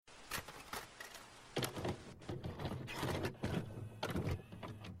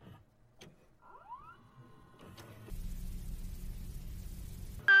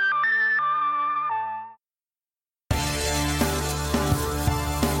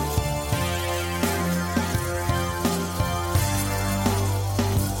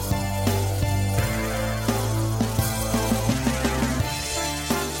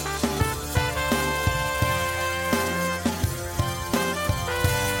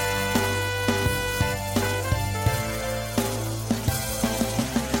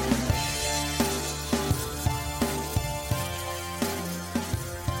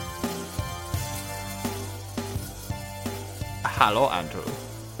Hello, Andrew.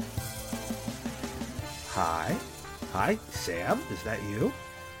 Hi. Hi, Sam. Is that you?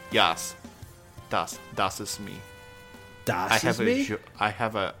 Yes, das is me. Das is me? I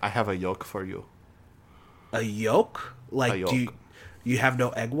have a yolk for you. A yolk? Like, A yolk. do you have no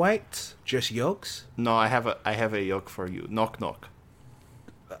egg whites? Just yolks? No, I have a yolk for you. Knock knock.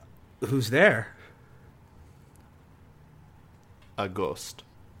 Who's there? A ghost.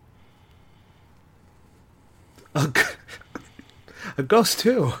 A ghost,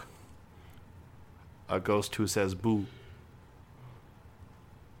 too. A ghost who says boo.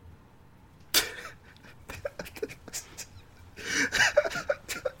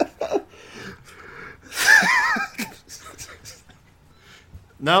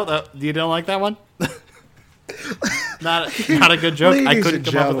 No, you don't like that one? Not a good joke. I Ladies couldn't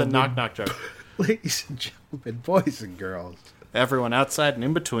and come up with a gentlemen. knock-knock joke. Ladies and gentlemen, boys and girls, Everyone outside and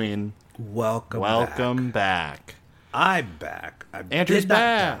in between, welcome back. I'm back. I Andrew's did not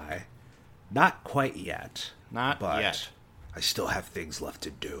back. die. Not quite yet. Not but yet. I still have things left to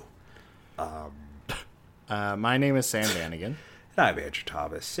do. My name is Sam Vanagan. And I'm Andrew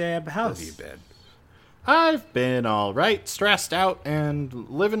Thomas. Sam, how have you been? I've been all right, stressed out, and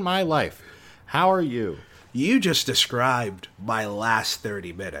living my life. How are you? You just described my last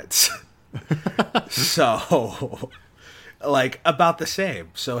 30 minutes. So, like, about the same.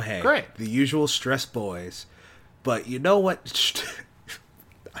 So, hey, Great. The usual stress boys. But you know what?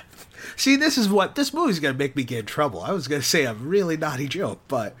 See, this movie's going to make me get in trouble. I was going to say a really naughty joke,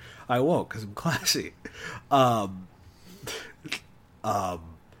 but I won't because I'm classy. Jojo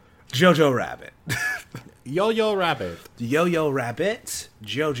Rabbit. Yo-Yo Rabbit. Yo-Yo Rabbit,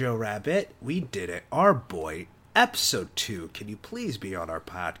 Jojo Rabbit, we did it. Our boy, episode 2. Can you please be on our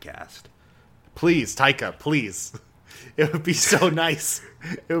podcast? Please, Taika, please. It would be so nice.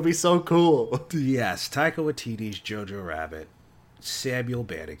 It would be so cool. Yes, Taika Waititi's Jojo Rabbit, Samuel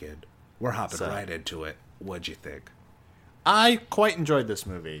Bannigan. We're hopping So- right into it. What'd you think? I quite enjoyed this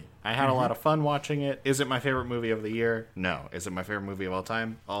movie. I had a lot of fun watching it. Is it my favorite movie of the year? No. Is it my favorite movie of all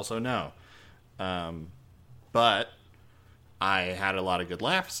time? Also no. But I had a lot of good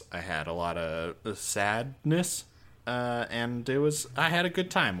laughs. I had a lot of sadness. And I had a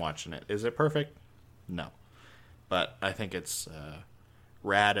good time watching it. Is it perfect? No. But I think it's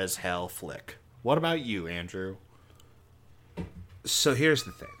rad as hell flick. What about you, Andrew? So here's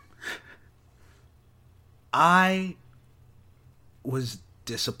the thing. I was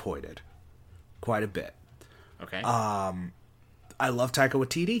disappointed quite a bit. Okay. I love Taika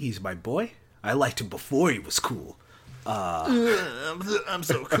Waititi. He's my boy. I liked him before he was cool. I'm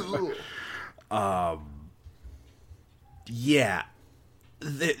so cool. Yeah.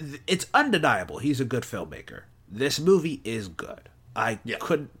 It's undeniable. He's a good filmmaker. This movie is good.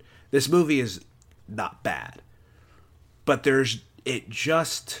 This movie is not bad. But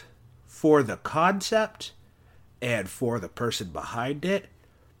for the concept and for the person behind it,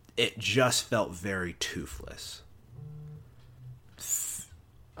 it just felt very toothless.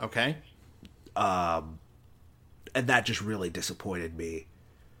 Okay. And that just really disappointed me.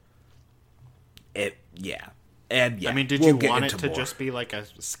 And I mean, did we'll you get want it into to more. just be like a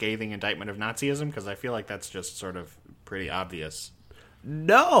scathing indictment of Nazism? Because I feel like that's just sort of pretty obvious.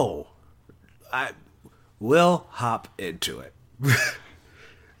 No! We'll hop into it.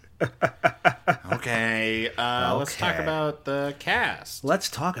 Okay, let's talk Okay. about the cast. Let's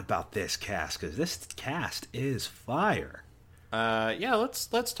talk about this cast, because this cast is fire. Yeah, let's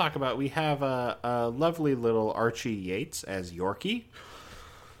talk about. We have a lovely little Archie Yates as Yorkie.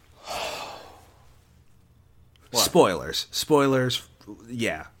 What? Spoilers.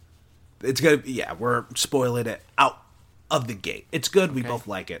 Yeah. It's gonna be, yeah, we're spoiling it out of the gate. It's good, we both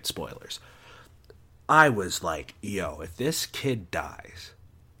like it. Spoilers. I was like, yo, if this kid dies,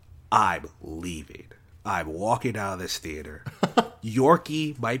 I'm leaving. I'm walking out of this theater.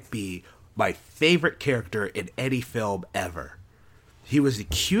 Yorkie might be my favorite character in any film ever. He was the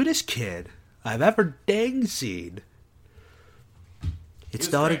cutest kid I've ever dang seen. It's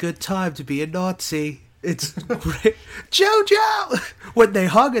was not great. a good time to be a Nazi. It's great. Jojo! When they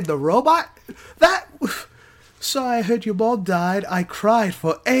hung in the robot, that... So I heard your mom died. I cried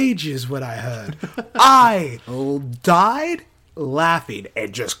for ages when I heard. I died laughing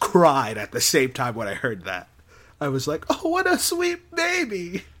and just cried at the same time when I heard that. I was like, oh, what a sweet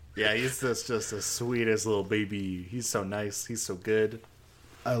baby. Yeah, he's just the sweetest little baby. He's so nice. He's so good.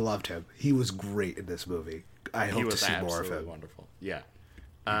 I loved him. He was great in this movie. I He hope to was see more of absolutely him. wonderful. Yeah.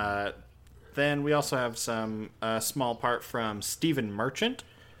 Then we also have some small part from Stephen Merchant.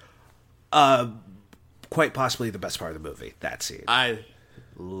 Quite possibly the best part of the movie, that scene. I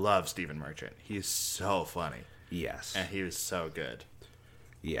love Stephen Merchant. He's so funny. Yes. And he was so good.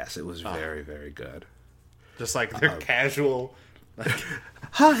 Yes, it was very, very good. Just like their casual, like,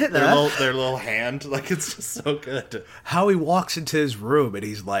 Hi there. their little hand, like it's just so good. How he walks into his room and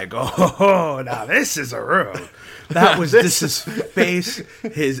he's like, "Oh, now this is a room." That was his face,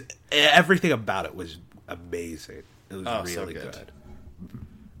 his everything about it was amazing. It was really so good. good.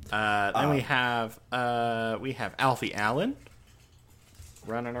 Then we have Alfie Allen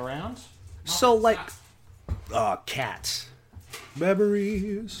running around. So like, Cats,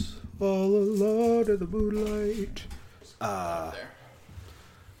 memories all alone in the moonlight.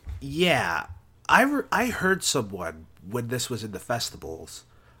 Yeah, I heard someone when this was in the festivals.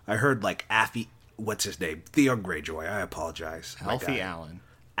 I heard like what's his name? Theon Greyjoy. I apologize. Alfie Allen.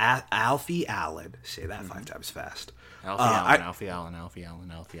 Alfie Allen. Say that 5 times fast. Alfie Allen. Yeah,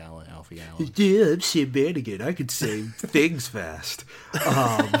 I'm Sam Bannigan. I could say things fast.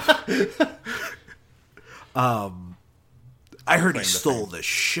 I heard he stole the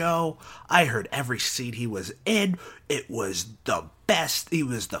show. I heard every scene he was in. It was the best. He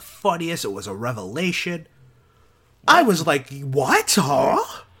was the funniest. It was a revelation. I was like, what? Huh?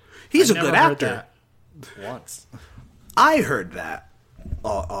 He's a good actor. Once. I heard that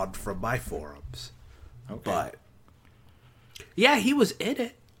from my forums. Okay. But yeah, he was in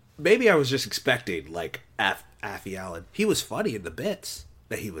it. Maybe I was just expecting like Alfie Allen. He was funny in the bits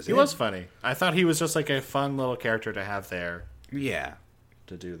that he was in. He was funny. I thought he was just like a fun little character to have there. Yeah.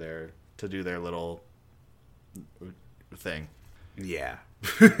 To do their little thing. Yeah.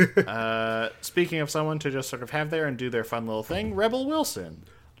 Speaking of someone to just sort of have there and do their fun little thing, Rebel Wilson.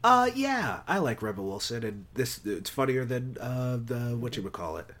 Yeah, I like Rebel Wilson, and it's funnier than the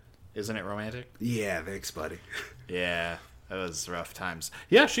whatchamacallit. Isn't it romantic? Yeah, thanks, buddy. Yeah, it was rough times.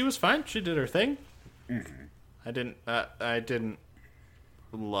 Yeah, she was fine. She did her thing. Mm-hmm. I didn't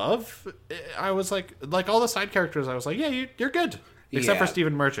love. I was like all the side characters. I was like, yeah, you're good. Except for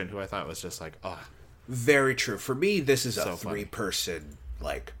Stephen Merchant, who I thought was just like, oh. Very true. For me, this is a 3-person,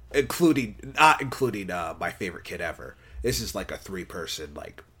 like, not including my favorite kid ever. This is like a 3-person,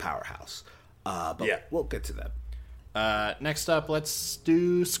 like, powerhouse. But yeah, we'll get to them. Next up, let's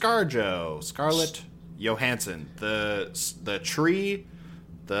do ScarJo, Scarlett Johansson, the tree,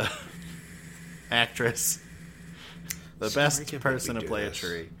 the actress, the best person to play a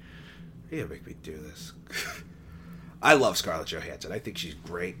tree. You gotta make me do this. I love Scarlett Johansson. I think she's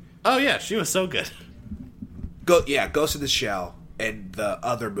great. Oh yeah, she was so good. Ghost in the Shell and the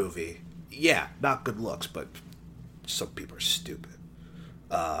other movie. Yeah, not good looks, but some people are stupid.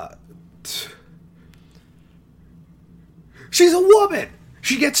 She's a woman.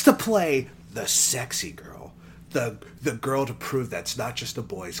 She gets to play the sexy girl, the girl to prove that's not just a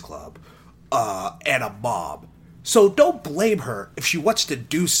boys' club, and a mom. So don't blame her if she wants to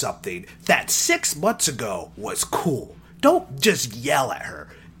do something that 6 months ago was cool. Don't just yell at her.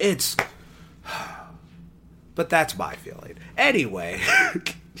 But that's my feeling. Anyway.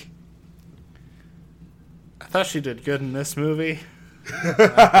 I thought she did good in this movie.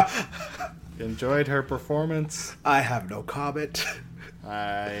 Enjoyed her performance. I have no comment.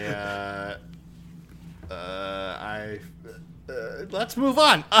 Let's move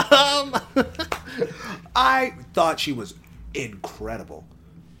on. I thought she was incredible.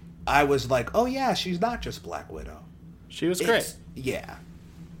 I was like, oh yeah, she's not just Black Widow. She was great. Yeah.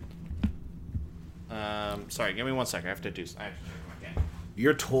 Sorry, give me 1 second. I have to do.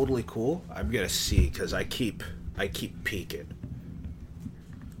 You're totally cool. I'm gonna see because I keep peeking.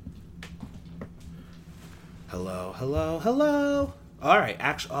 Hello, hello, hello. All right,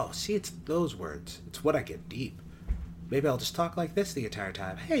 actually, see, it's those words. It's when I get deep. Maybe I'll just talk like this the entire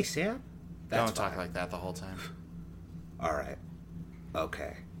time. Hey, Sam. Don't talk like that the whole time. All right.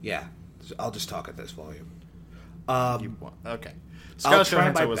 Okay. Yeah. I'll just talk at this volume. Okay. Scarlett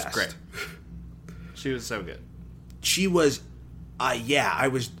Johansson was great. She was so good. She was,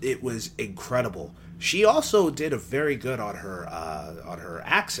 it was incredible. She also did a very good on her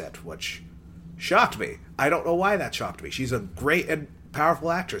accent, which shocked me. I don't know why that shocked me. She's a great and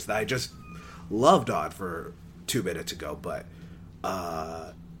powerful actress that I just loved on for 2 minutes ago. But,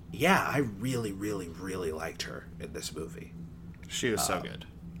 I really, really, really liked her in this movie. She was so good.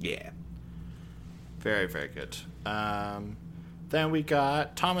 Yeah. Very, very good. Then we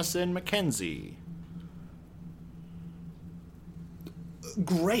got Thomasin McKenzie.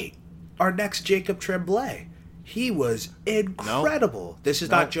 Great. Our next Jacob Tremblay. He was incredible. Nope. This is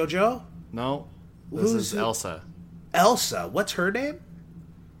not JoJo? No. This is Elsa. Elsa. What's her name?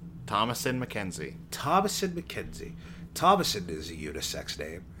 Thomasin McKenzie. Thomasin McKenzie. Thomasin is a unisex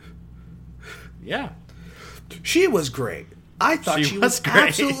name. Yeah. She was great. I thought She she was was great.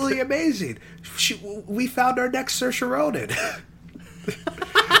 absolutely amazing. We found our next Saoirse Ronan.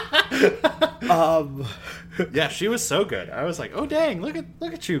 Yeah, she was so good. I was like, oh dang, look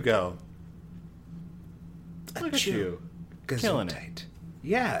at you go. Look at you. Killing it. Gesundheit.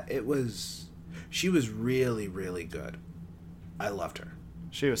 Yeah, it was. She was really, really good. I loved her.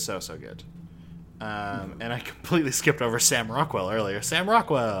 She was so good. And I completely skipped over Sam Rockwell earlier. Sam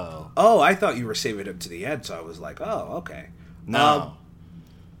Rockwell. Oh, I thought you were saving him to the end, so I was like, oh, okay. No.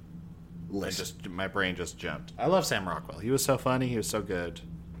 Listen. My brain just jumped. I love Sam Rockwell. He was so funny. He was so good.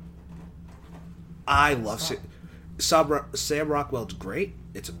 I love Sam Rockwell's great.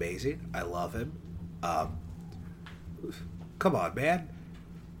 It's amazing. I love him. Come on, man.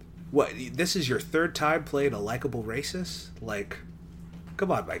 What? This is your third time playing a likable racist? Like,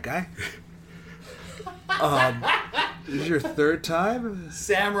 come on, my guy. This is your third time?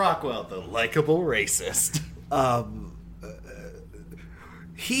 Sam Rockwell, the likable racist.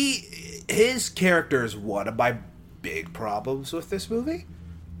 His character is one of my big problems with this movie.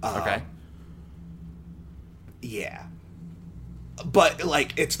 Okay. Yeah. But,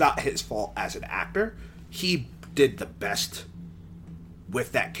 like, it's not his fault as an actor. He did the best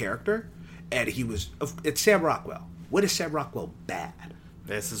with that character, and it's Sam Rockwell. When is Sam Rockwell bad?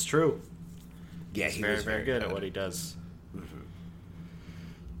 This is true. Yeah, He's he very, was very good at what he does.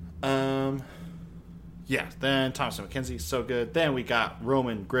 Yeah, then Thomasin McKenzie, so good. Then we got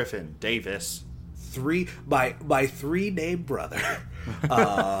Roman Griffin Davis. My three-name brother.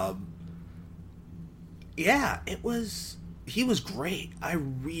 Yeah, he was great. I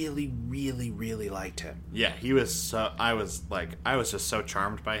really, really, really liked him. Yeah, he was so. I was just so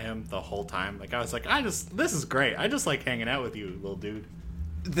charmed by him the whole time. Like, I was like, this is great. I just like hanging out with you, little dude.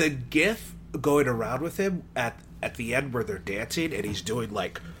 The gif going around with him at the end where they're dancing and he's doing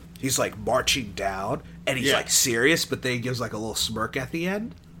he's marching down and he's serious, but then he gives a little smirk at the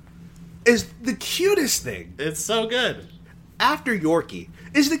end is the cutest thing. It's so good. After Yorkie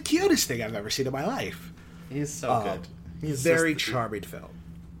is the cutest thing I've ever seen in my life. He's so good. He's very charming film.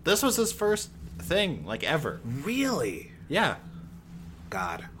 This was his first thing ever. Really? Yeah.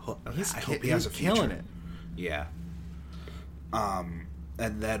 God, I hope he has a future. Killing it. Yeah.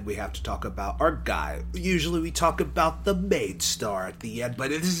 And then we have to talk about our guy. Usually we talk about the main star at the end,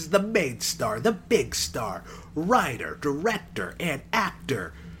 but this is the main star, the big star, writer, director, and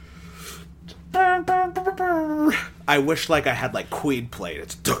actor. I wish I had Queen played.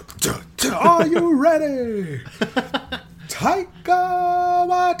 It's dun, dun, dun. Are you ready? Taika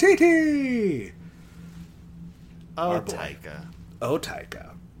Waititi. Oh, Taika. Oh,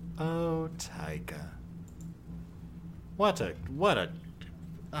 Taika. Oh, Taika. What a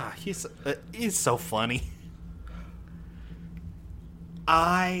he's so funny.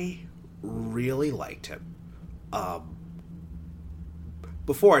 I really liked him.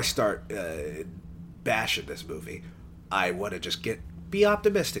 Before I start bashing this movie, I want to just be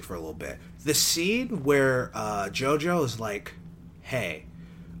optimistic for a little bit. The scene where JoJo is like, "Hey,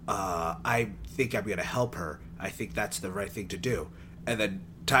 I think I'm gonna help her. I think that's the right thing to do," and then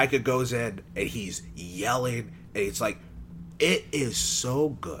Taika goes in and he's yelling, and it's like, it is so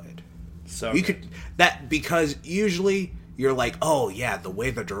good. So you good. Because usually you're like, oh yeah, the way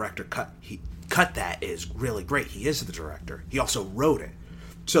the director cut that is really great. He is the director. He also wrote it.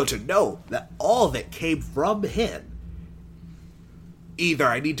 So to know that all of it came from him, either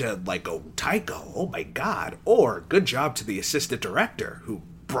I need to go, Taika, oh my god, or good job to the assistant director who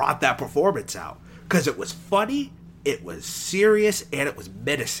brought that performance out. Because it was funny, it was serious, and it was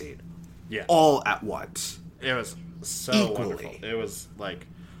menacing. Yeah. All at once. It was so Equally. wonderful. It was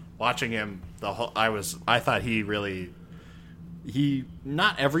watching him I thought he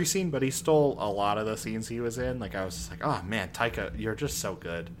not every scene, but he stole a lot of the scenes he was in. I was just like, oh man, Taika, you're just so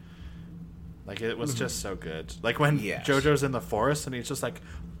good. It was just so good. When JoJo's in the forest and he's just like,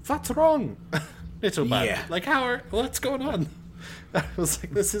 what's wrong? Little bud. Yeah. What's going on? I was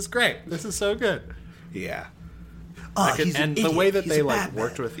like, this is great. This is so good. Yeah. And the way that they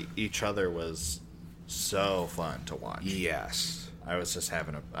worked with each other was so fun to watch. Yes. I was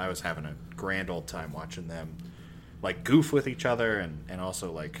having a grand old time watching them goof with each other and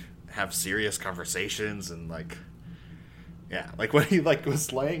also have serious conversations and when he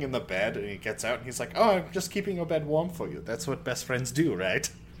was laying in the bed and he gets out and he's like, oh, I'm just keeping your bed warm for you. That's what best friends do, right?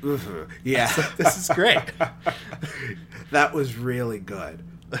 Mm-hmm. Yeah. This is great. That was really good.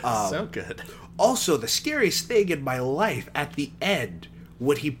 So good. Also, the scariest thing in my life at the end,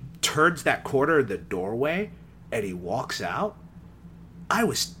 when he turns that corner in the doorway and he walks out, I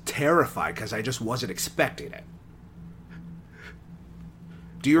was terrified because I just wasn't expecting it.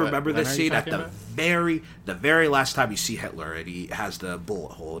 Do you remember when this are you scene at talking about? the very last time you see Hitler and he has the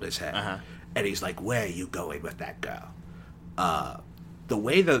bullet hole in his head, Uh-huh. and he's like, "Where are you going with that girl?" The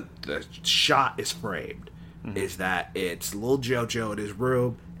way the shot is framed is that it's little Jojo in his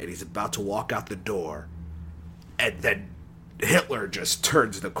room, and he's about to walk out the door, and then Hitler just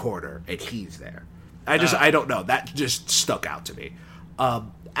turns the corner, and he's there. I don't know. That just stuck out to me.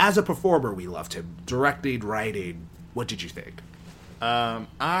 As a performer, we loved him. Directing, writing. What did you think?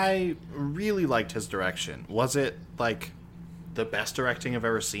 I really liked his direction. Was it like the best directing I've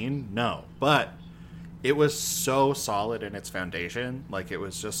ever seen? No, but it was so solid in its foundation. Like, it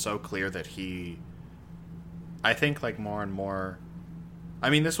was just so clear that I think, like, more and more,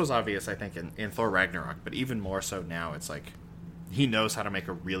 I mean, this was obvious, I think, in Thor Ragnarok, but even more so now, it's like he knows how to make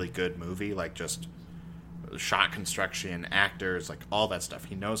a really good movie, like, just shot construction, actors, like, all that stuff.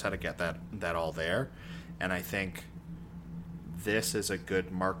 He knows how to get that all there, and I think this is a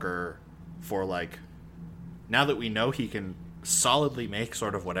good marker for, like, now that we know he can solidly make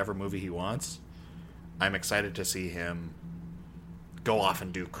sort of whatever movie he wants, I'm excited to see him go off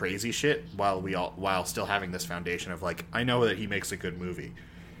and do crazy shit while still having this foundation of, like, I know that he makes a good movie,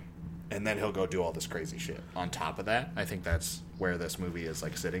 and then he'll go do all this crazy shit on top of that. I think that's where this movie is,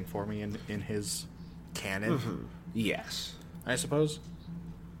 like, sitting for me in his canon. Mm-hmm. Yes, I suppose,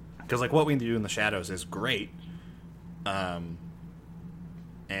 because, like, What We Do in the Shadows is great, and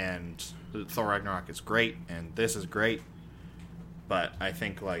Thor Ragnarok is great, and this is great, but I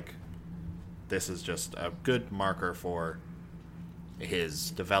think, like, this is just a good marker for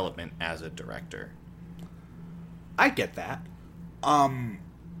his development as a director. I get that.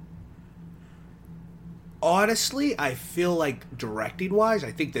 Honestly, I feel like directing wise,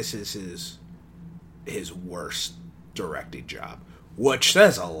 I think this is his worst directing job, which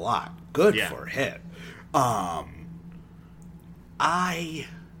says a lot. Good for him. I'm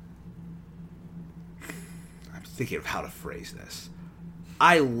thinking of how to phrase this.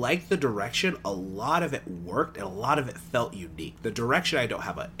 I like the direction. A lot of it worked, and a lot of it felt unique. The direction I don't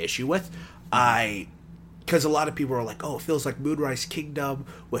have an issue with. Because a lot of people are like, oh, it feels like Moonrise Kingdom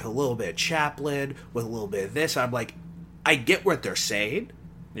with a little bit of Chaplin, with a little bit of this. I'm like, I get what they're saying,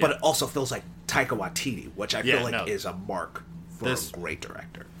 but it also feels like Taika Waititi, which I feel like is a mark for a great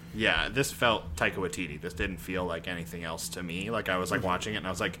director. Yeah, this felt Taika Waititi. This didn't feel like anything else to me. Like, I was, like, watching it, and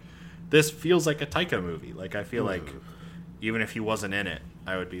I was like, this feels like a Taika movie. Like, I feel like even if he wasn't in it,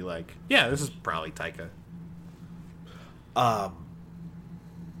 I would be like, yeah, this is probably Taika.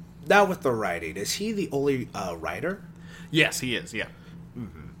 Now with the writing, is he the only writer? Yes, he is, yeah.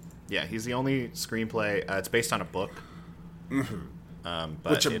 Mm-hmm. Yeah, he's the only screenplay. It's based on a book. Mm-hmm.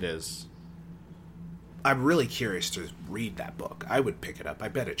 But it is... I'm really curious to read that book. I would pick it up. I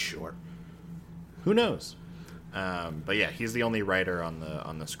bet it's short. Who knows? But yeah, he's the only writer on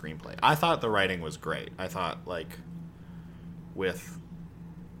the screenplay. I thought the writing was great. I thought, like,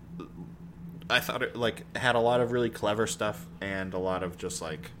 it, like, had a lot of really clever stuff and a lot of just,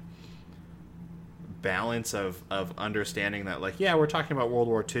 like, balance of understanding that, like, yeah, we're talking about World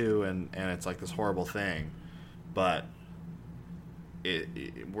War II and it's, like, this horrible thing, but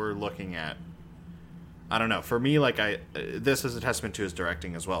we're looking at, I don't know, for me, like, this is a testament to his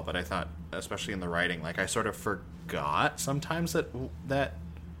directing as well, but I thought, especially in the writing, like, I sort of forgot sometimes that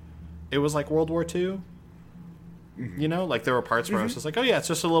it was, like, World War II. You know, like, there were parts where I was just like, oh yeah, it's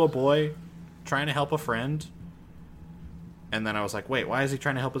just a little boy trying to help a friend. And then I was like, wait, why is he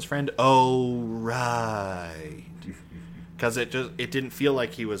trying to help his friend? Oh, right. Because it didn't feel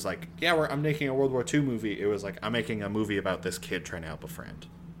like he was like, yeah, I'm making a World War II movie. It was like, I'm making a movie about this kid trying to help a friend.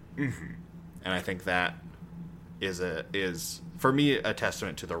 Mm-hmm. And I think that is for me a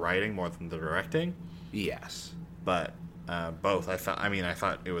testament to the writing more than the directing. Yes, but both. I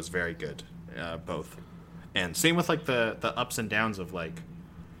thought it was very good. Both. And same with, like, the ups and downs of, like,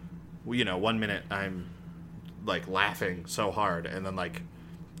 you know, 1 minute I'm, like, laughing so hard, and then, like,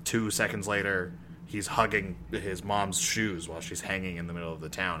 2 seconds later he's hugging his mom's shoes while she's hanging in the middle of the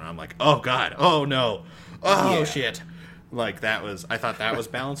town, and I'm like, oh god, oh no, oh shit. Like, I thought that was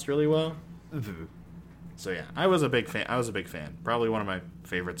balanced really well. Mm-hmm. So yeah, I was a big fan. Probably one of my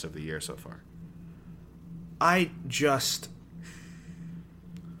favorites of the year so far.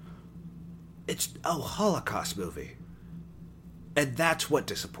 It's a Holocaust movie. And that's what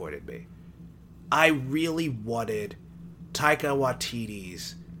disappointed me. I really wanted Taika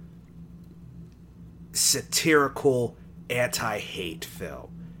Waititi's satirical anti-hate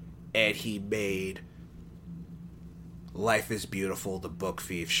film. And he made Life is Beautiful, The Book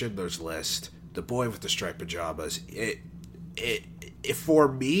Thief, Schindler's List, The Boy with the Striped Pajamas.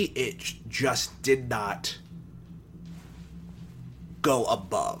 For me, it just did not go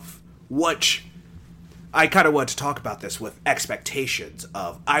above, which I kind of want to talk about this with expectations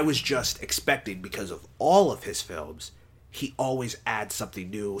of, I was just expecting, because of all of his films, he always adds something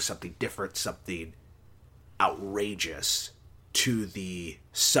new, something different, something outrageous to the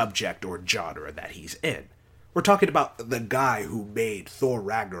subject or genre that he's in. We're talking about the guy who made Thor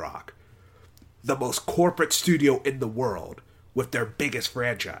Ragnarok, the most corporate studio in the world, with their biggest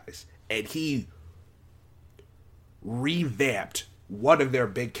franchise, and he revamped one of their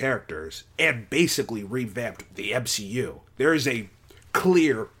big characters and basically revamped the MCU. There is a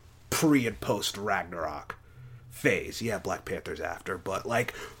clear pre and post Ragnarok phase. Yeah, Black Panther's after, but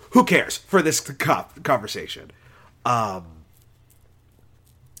like, who cares for this conversation?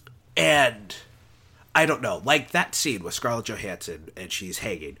 And I don't know, like that scene with Scarlett Johansson and she's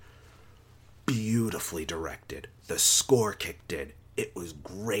hanging, beautifully directed. The score kicked in. It was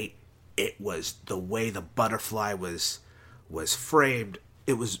great. It was the way the butterfly was framed.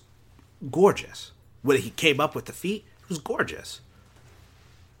 It was gorgeous. When he came up with the feet, it was gorgeous.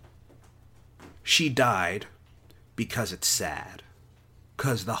 She died because it's sad.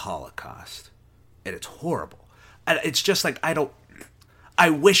 Because the Holocaust. And it's horrible. And it's just like, I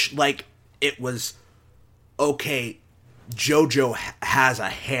wish, like, it was, okay, Jojo has a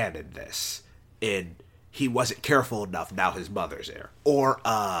hand in this. And he wasn't careful enough, now his mother's there. Or,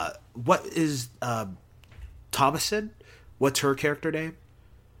 what is, Thomason? What's her character name?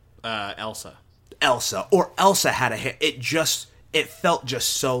 Elsa. Elsa. Or Elsa had a hand. It felt just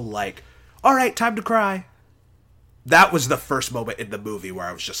so like, all right, time to cry. That was the first moment in the movie where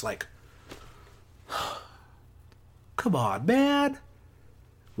I was just like, come on, man.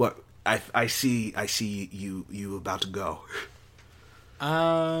 What? I see you about to go.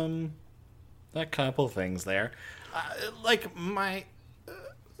 A couple things there. Like, my...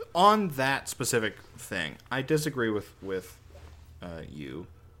 on that specific thing, I disagree with you,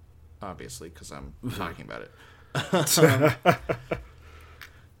 obviously, because I'm talking about it.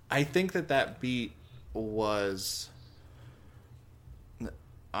 I think that beat was...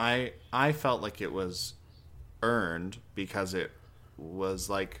 I felt like it was earned because it was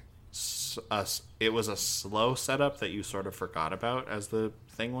like it was a slow setup that you sort of forgot about as the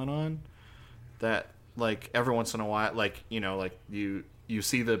thing went on. That, like, every once in a while, like, you know, like you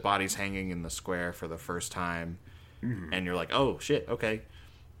see the bodies hanging in the square for the first time, and you're like, oh shit, okay.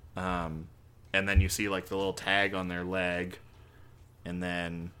 And then you see like the little tag on their leg, and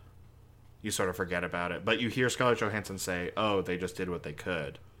then you sort of forget about it. But you hear Scarlett Johansson say, oh, they just did what they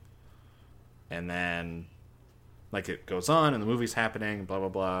could. And then, like, it goes on, and the movie's happening, blah, blah,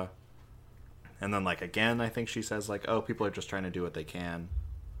 blah. And then, like, again, I think she says, like, oh, people are just trying to do what they can.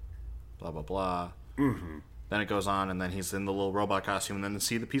 Blah, blah, blah. Mm-hmm. Then it goes on, and then he's in the little robot costume, and then you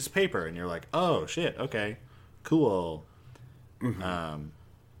see the piece of paper, and you're like, oh, shit, okay, cool. Mm-hmm.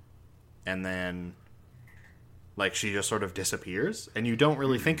 And then, like, she just sort of disappears, and you don't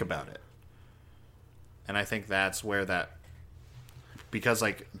really think about it. And I think that's where that... Because,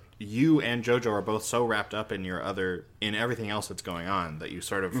 like, you and JoJo are both so wrapped up in in everything else that's going on that you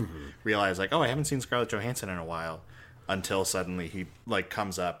sort of realize, like, oh, I haven't seen Scarlett Johansson in a while, until suddenly he, like,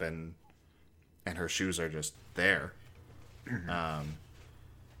 comes up and her shoes are just there.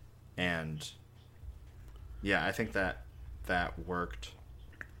 And yeah, I think that worked.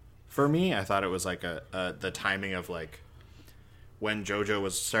 For me, I thought it was like the timing of, like, when JoJo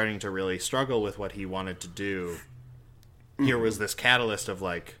was starting to really struggle with what he wanted to do, here was this catalyst of,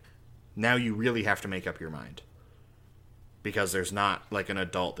 like, now you really have to make up your mind. Because there's not, like, an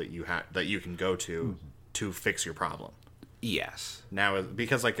adult that you can go to fix your problem. Yes. Now,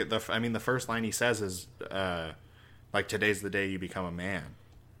 because, like, the first line he says is, like, today's the day you become a man.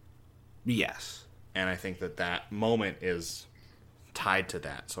 Yes. And I think that moment is tied to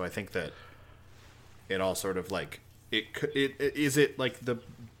that. So I think that it all sort of, like, is it like the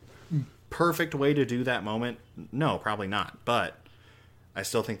perfect way to do that moment? No, probably not. But I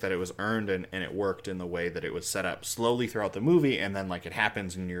still think that it was earned and it worked in the way that it was set up slowly throughout the movie, and then, like, it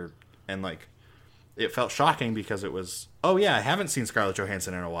happens and like it felt shocking because it was, oh yeah, I haven't seen Scarlett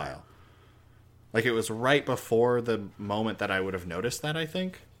Johansson in a while. Like, it was right before the moment that I would have noticed that, I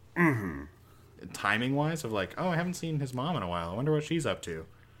think. Mm-hmm. Timing wise, of like, oh, I haven't seen his mom in a while. I wonder what she's up to.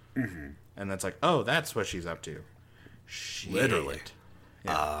 Mm-hmm. And that's like, oh, that's what she's up to. Shit. Literally.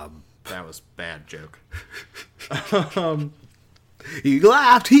 Yeah. That was bad joke. He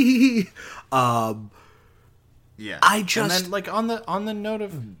laughed. Yeah. I just... And then, like, on the note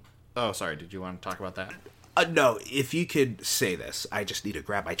of... Oh, sorry. Did you want to talk about that? No, if you could say this, I just need to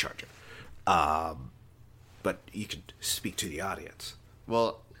grab my charger. But you could speak to the audience.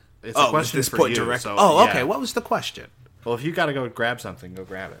 Well, it's a question this for point you. Direct. So, okay. yeah. What was the question? Well, if you gotta go grab something, go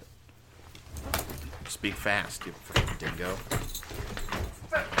grab it. Speak fast, you freaking dingo.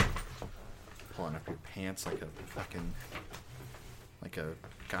 Pulling up your pants like a fucking... like a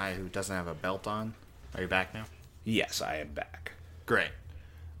guy who doesn't have a belt on. Are you back now? Yes, I am back. Great.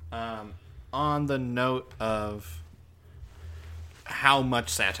 On the note of how much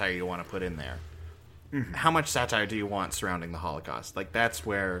satire you want to put in there, how much satire do you want surrounding the Holocaust? Like, that's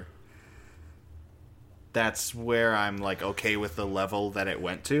where I'm, like, okay with the level that it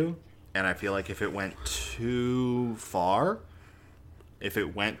went to. And I feel like if it went too far, if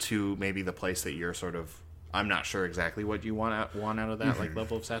it went to maybe the place that you're sort of... I'm not sure exactly what you want out of that like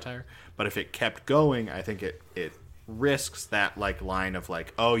level of satire, but if it kept going, I think it risks that like line of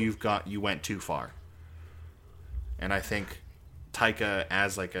like, oh, you went too far. And I think Taika,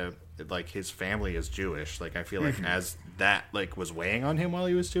 as like his family is Jewish, like I feel like as that like was weighing on him while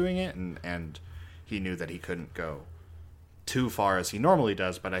he was doing it, and he knew that he couldn't go too far as he normally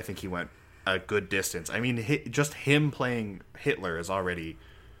does, but I think he went a good distance. I mean, just him playing Hitler is already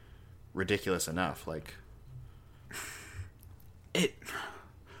ridiculous enough. Like.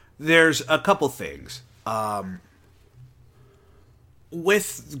 There's a couple things.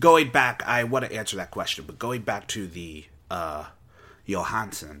 With going back, I want to answer that question, but going back to the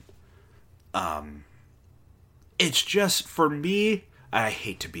Johansson, it's just, for me, I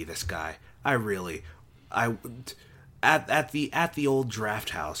hate to be this guy. At the old Draft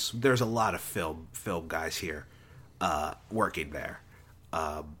House, there's a lot of film guys here working there.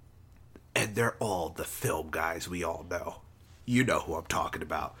 And they're all the film guys we all know. You know who I'm talking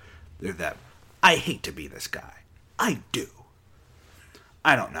about. They're them. I hate to be this guy. I do.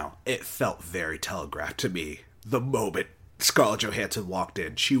 I don't know. It felt very telegraphed to me the moment Scarlett Johansson walked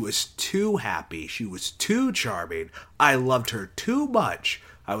in. She was too happy. She was too charming. I loved her too much.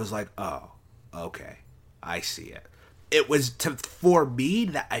 I was like, oh, okay. I see it. It was, for me,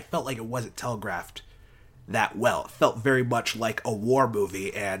 that I felt like it wasn't telegraphed that well. It felt very much like a war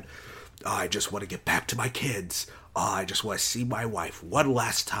movie, and I just want to get back to my kids. I just want to see my wife one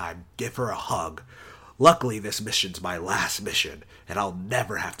last time, give her a hug. Luckily, this mission's my last mission, and I'll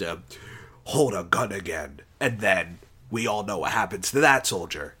never have to hold a gun again. And then, we all know what happens to that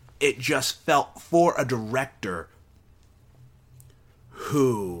soldier. It just felt, for a director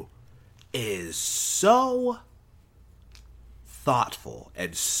who is so thoughtful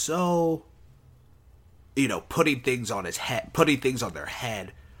and so, putting things on their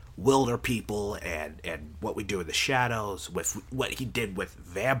head, Wilder people and what we do in the shadows, with what he did with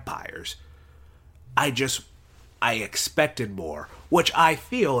vampires. I expected more, which I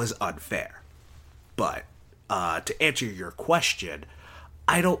feel is unfair. But to answer your question,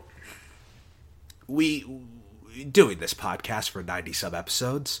 we doing this podcast for 90 some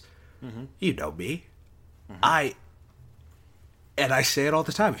episodes. You know me. I say it all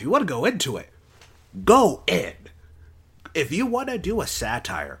the time. If you want to go into it, go in. If you want to do a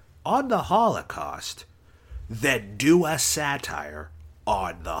satire on the Holocaust, then do a satire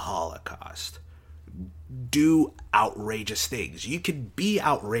on the Holocaust. Do outrageous things. You can be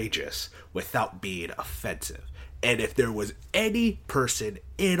outrageous without being offensive. And if there was any person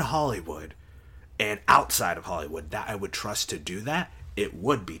in Hollywood and outside of Hollywood that I would trust to do that, it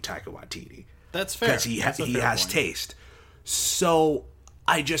would be Taika Waititi. That's fair. Because he has taste. So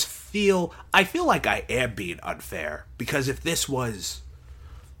I feel like I am being unfair, because if this was,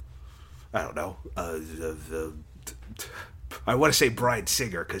 I don't know, I want to say Bryan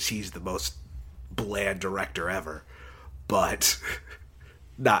Singer because he's the most bland director ever, but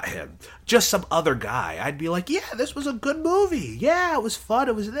not him. Just some other guy. I'd be like, yeah, this was a good movie. Yeah, it was fun.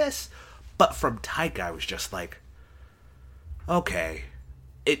 It was this. But from Taika, I was just like, okay.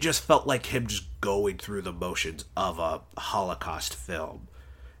 It just felt like him just going through the motions of a Holocaust film.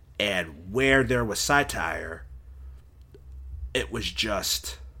 And where there was satire, it was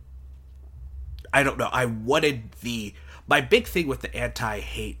just, I don't know. I wanted my big thing with the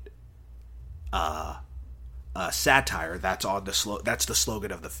anti-hate satire that's on that's the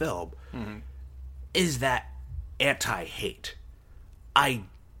slogan of the film, is that anti-hate.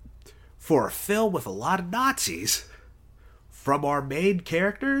 For a film with a lot of Nazis, from our main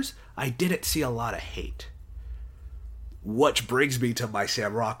characters, I didn't see a lot of hate. Which brings me to my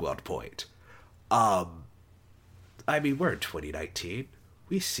Sam Rockwell point. I mean, we're in 2019.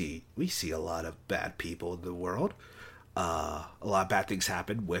 We see a lot of bad people in the world. A lot of bad things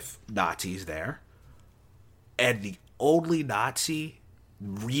happen with Nazis there. And the only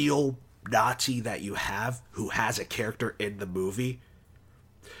real Nazi that you have who has a character in the movie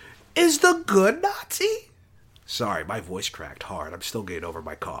is the good Nazi. Sorry, my voice cracked hard. I'm still getting over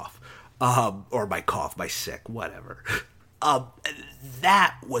my cough. or my cough, my sick, whatever.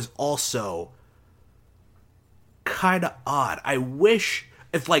 That was also kind of odd. I wish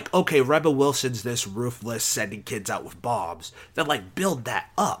if, like, okay, Rebel Wilson's this ruthless, sending kids out with bombs, then, like, build that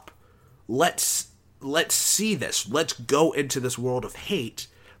up. Let's see this. Let's go into this world of hate.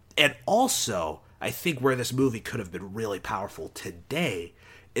 And also, I think where this movie could have been really powerful today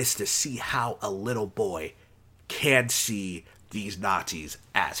is to see how a little boy can see these Nazis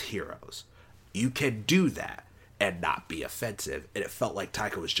as heroes. You can do that and not be offensive. And it felt like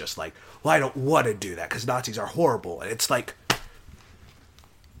Taika was just like, well, I don't want to do that because Nazis are horrible. And it's like,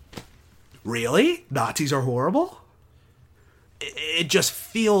 really? Nazis are horrible? It just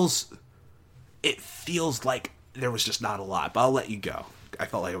feels... It feels like there was just not a lot. But I'll let you go. I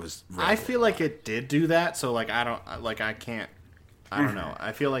felt like it was... I feel like it did do that, so, like, I don't... Like, I can't... I don't know.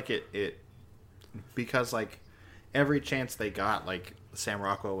 I feel like it... Because, like, every chance they got, like... Sam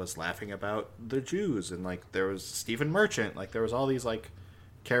Rockwell was laughing about the Jews, and like there was Stephen Merchant, like there was all these like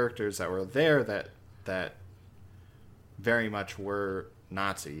characters that were there that very much were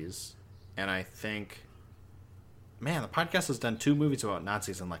Nazis, and I think, man, the podcast has done 2 movies about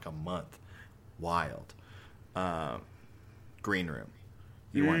Nazis in like a month. Wild. Green Room,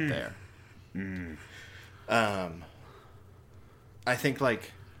 you weren't there. I think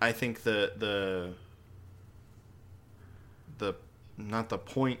the not the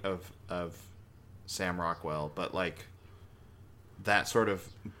point of Sam Rockwell, but like that sort of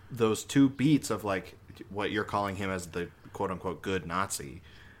those 2 beats of like what you're calling him as the quote unquote good Nazi.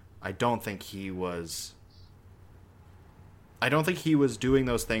 I don't think he was doing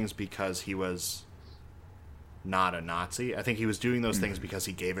those things because he was not a Nazi. I think he was doing those things because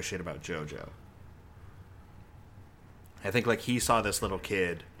he gave a shit about JoJo. I think like he saw this little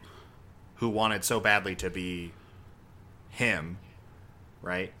kid who wanted so badly to be him.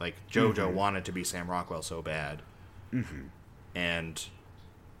 Right? Like, JoJo wanted to be Sam Rockwell so bad. Mm-hmm. And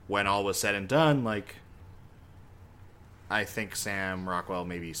when all was said and done, like, I think Sam Rockwell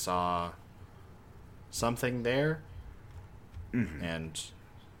maybe saw something there. Mm-hmm. And,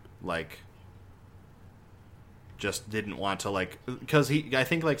 like, just didn't want to, like... Because I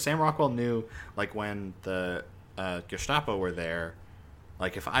think, like, Sam Rockwell knew, like, when the Gestapo were there,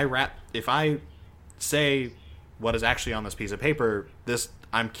 like, if I say... what is actually on this piece of paper,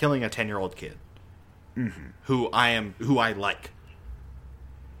 I'm killing a 10-year-old kid. Mm-hmm. who I like.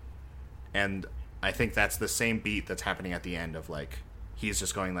 And I think that's the same beat that's happening at the end of like, he's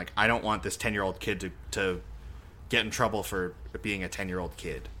just going like, I don't want this 10-year-old kid to get in trouble for being a 10-year-old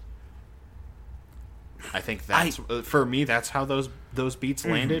kid. I think that's, for me, that's how those beats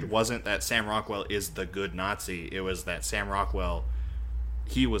landed. Wasn't that Sam Rockwell is the good Nazi. It was that Sam Rockwell,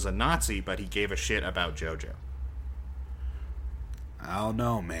 he was a Nazi, but he gave a shit about JoJo. I don't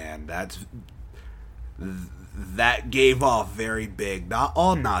know, man. That gave off very big. Not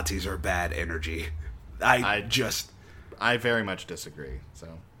all Nazis are bad energy. I very much disagree. So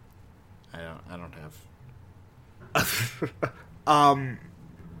I don't have.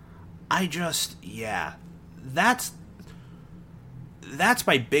 Yeah. That's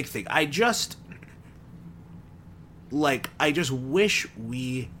my big thing. I just wish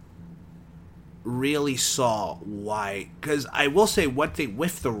we really saw why, because I will say one thing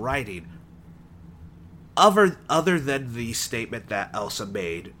with the writing, other than the statement that Elsa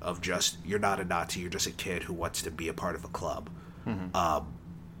made of just, you're not a Nazi, you're just a kid who wants to be a part of a club. Mm-hmm.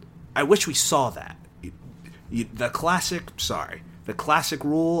 I wish we saw that. The classic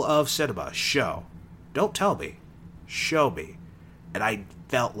rule of cinema: show, don't tell me, show me. And I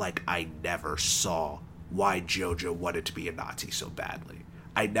felt like I never saw why JoJo wanted to be a Nazi so badly.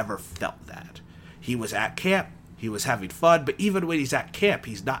 I never felt that. He was at camp, he was having fun, but even when he's at camp,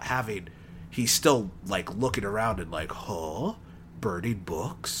 he's still, like, looking around and like, huh? Burning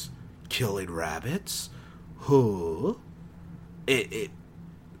books? Killing rabbits? Huh?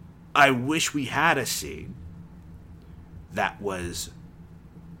 I wish we had a scene that was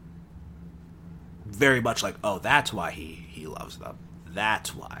very much like, oh, that's why he loves them.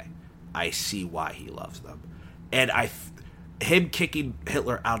 That's why. I see why he loves them. And him kicking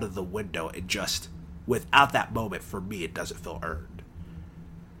Hitler out of the window, it just, without that moment, for me, it doesn't feel earned.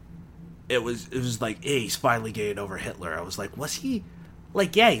 It was like, hey, he's finally getting over Hitler. I was like, was he?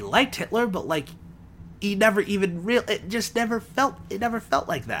 Like, yeah, he liked Hitler, but like, he never even it just never felt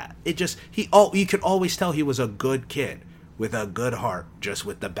like that. It just, you could always tell he was a good kid with a good heart, just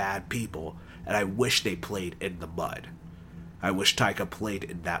with the bad people. And I wish they played in the mud. I wish Taika played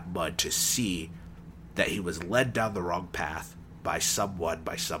in that mud to see that he was led down the wrong path by someone,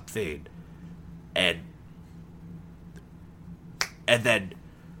 by something, and then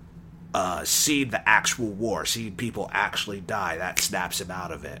seeing the actual war, seeing people actually die, that snaps him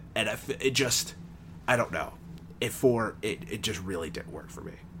out of it. And it just, I don't know. It just really didn't work for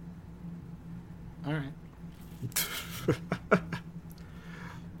me. All right.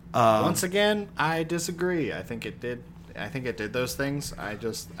 Once again, I disagree. I think it did those things. I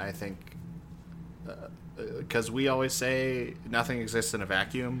think because we always say nothing exists in a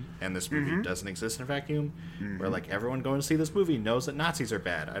vacuum, and this movie doesn't exist in a vacuum. Where like everyone going to see this movie knows that Nazis are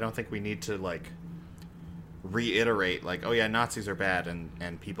bad. I don't think we need to like reiterate like, oh yeah, Nazis are bad,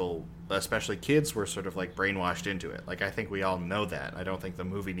 and people, especially kids, were sort of like brainwashed into it. Like I think we all know that. I don't think the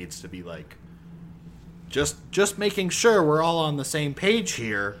movie needs to be like just making sure we're all on the same page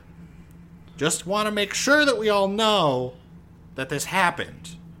here. Just want to make sure that we all know that this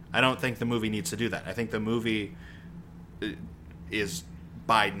happened. I don't think the movie needs to do that. I think the movie is,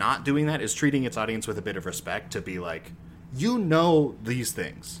 by not doing that, is treating its audience with a bit of respect to be like, you know these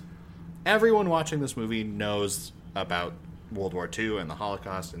things. Everyone watching this movie knows about World War II and the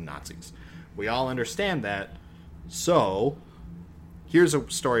Holocaust and Nazis. We all understand that. So, here's a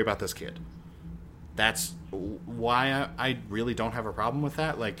story about this kid. That's why I really don't have a problem with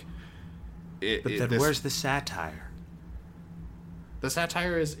that. Like, where's the satire? The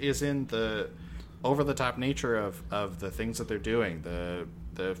satire is in the over-the-top nature of the things that they're doing.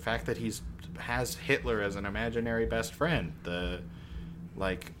 The fact that has Hitler as an imaginary best friend. The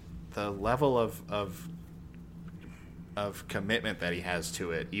level of commitment that he has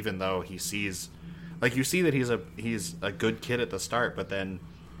to it, even though he sees, like, you see that he's a good kid at the start, but then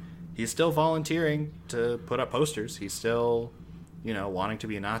he's still volunteering to put up posters. He's still, wanting to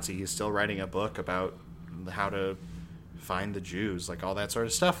be a Nazi. He's still writing a book about how to find the Jews, like all that sort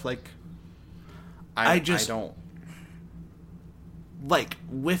of stuff. Like, I don't like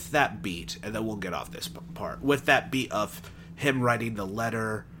with that beat, and then we'll get off this part. With that beat of him writing the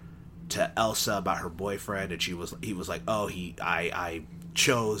letter to Elsa about her boyfriend, and he was like, "Oh, I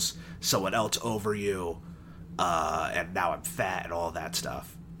chose someone else over you, and now I'm fat," and all that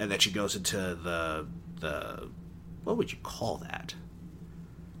stuff. And then she goes into the what would you call that?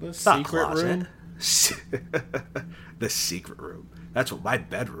 The secret room. The secret room. That's what my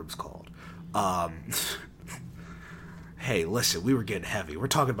bedroom's called. Hey, listen, we were getting heavy. We're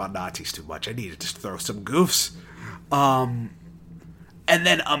talking about Nazis too much. I need to just throw some goofs. And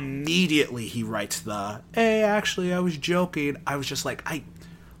then immediately he writes hey, actually, I was joking. I was just like,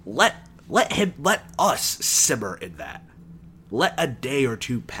 let us simmer in that. Let a day or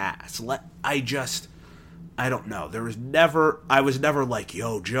two pass. I don't know. I was never like,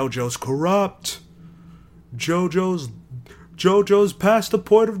 yo, JoJo's corrupt. JoJo's past the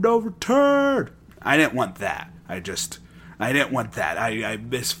point of no return. I didn't want that. I didn't want that. I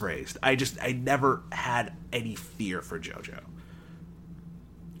misphrased. I never had any fear for JoJo.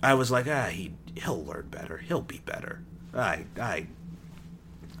 I was like, he'll learn better. He'll be better. I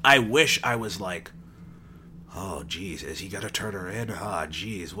wish I was like, oh, geez, is he going to turn her in? Ah,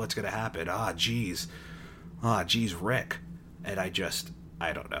 geez, what's going to happen? Ah, geez, Rick. And I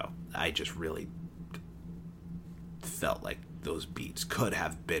don't know. I just really felt like those beats could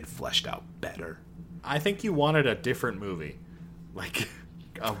have been fleshed out better. I think you wanted a different movie. Like,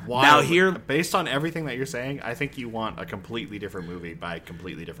 based on everything that you're saying, I think you want a completely different movie by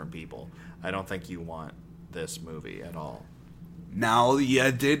completely different people. I don't think you want this movie at all. Now, yeah,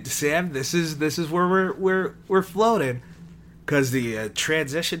 Sam, this is where we're floating, because the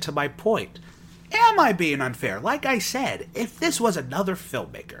transition to my point. Am I being unfair? Like I said, if this was another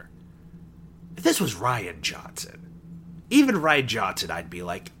filmmaker, if this was Rian Johnson, even Rian Johnson, I'd be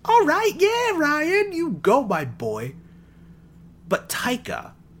like, all right, yeah, Rian, you go, my boy. But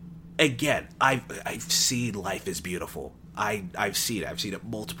Taika, again, I've seen Life is Beautiful. I've seen it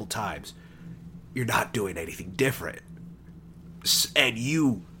multiple times. You're not doing anything different. And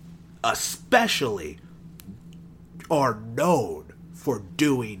you especially are known for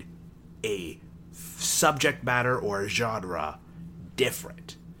doing a subject matter or a genre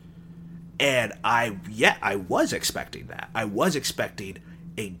different. And I was expecting that. I was expecting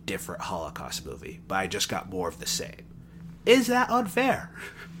a different Holocaust movie, but I just got more of the same. Is that unfair?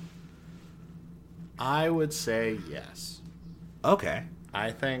 I would say yes. Okay.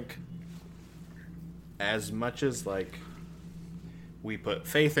 I think as much as like we put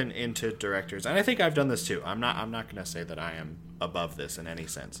faith into directors, and I think I've done this too. I'm not going to say that I am above this in any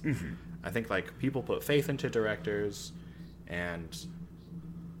sense. Mm-hmm. I think like people put faith into directors, and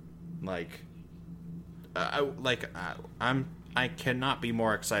I cannot be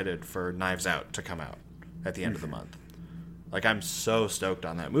more excited for Knives Out to come out at the end of the month. Like, I'm so stoked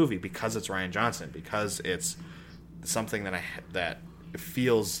on that movie because it's Rian Johnson, because it's something that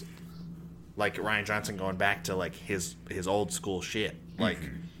feels like Rian Johnson going back to like his old school shit. Like,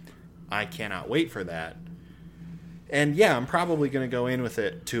 I cannot wait for that. And yeah, I'm probably going to go in with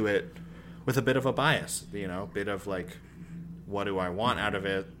it with a bit of a bias, you know, bit of like, what do I want out of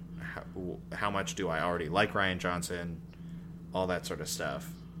it? How much do I already like Rian Johnson? All that sort of stuff.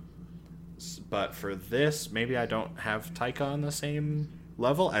 But for this, maybe I don't have Taika on the same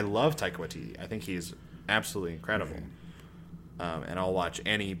level. I love Taika Waititi. I think he's absolutely incredible. And I'll watch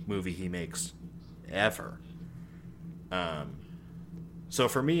any movie he makes ever. So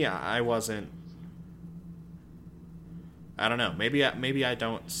for me, I wasn't... I don't know. Maybe I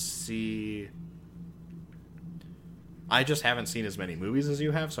don't see... I just haven't seen as many movies as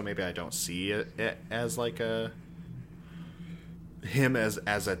you have, so maybe I don't see it as like him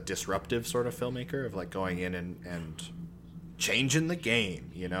as a disruptive sort of filmmaker of like going in and changing the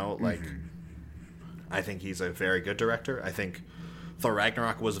game, you know? Like, I think he's a very good director. I think Thor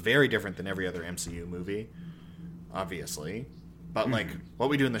Ragnarok was very different than every other MCU movie, obviously. But like, What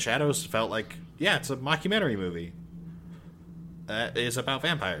We Do in the Shadows felt like, yeah, it's a mockumentary movie. Is about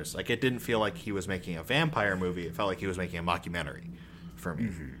vampires. Like, it didn't feel like he was making a vampire movie. It felt like he was making a mockumentary for me.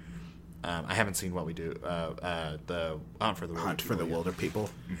 I haven't seen What We Do. The Hunt for the Wilder People.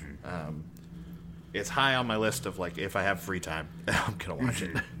 It's high on my list of like, if I have free time, I'm gonna watch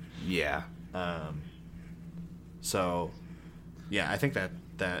it. Yeah. So, yeah, I think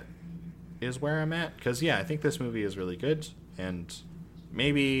that is where I'm at. Because yeah, I think this movie is really good, and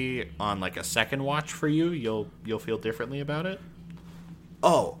maybe on like a second watch for you, you'll feel differently about it.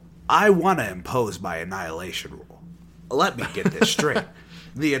 Oh, I want to impose my Annihilation rule. Let me get this straight.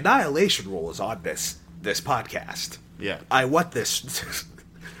 The Annihilation rule is on this podcast. Yeah. I want this.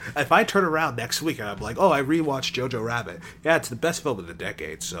 If I turn around next week and I'm like, oh, I rewatched Jojo Rabbit. Yeah, it's the best film of the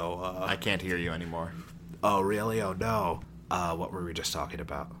decade, so... I can't hear you anymore. Oh, really? Oh, no. What were we just talking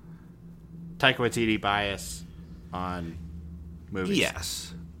about? Taika Waititi bias on movies.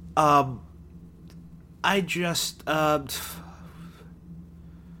 Yes. I just...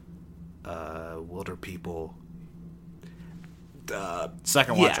 Wilder People...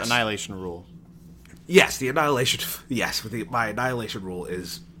 Second watch, yes. Annihilation Rule. Yes, the Annihilation... Yes, my Annihilation Rule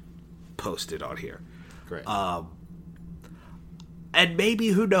is posted on here. Great. And maybe,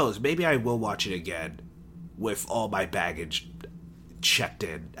 who knows, maybe I will watch it again with all my baggage checked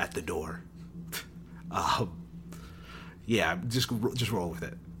in at the door. Yeah, just roll with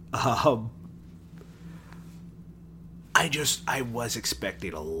it. I was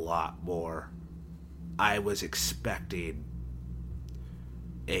expecting a lot more. I was expecting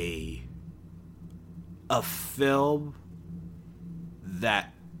a film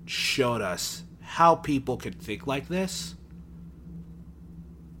that showed us how people could think like this,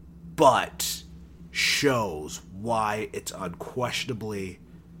 but shows why it's unquestionably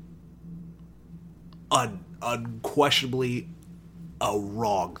a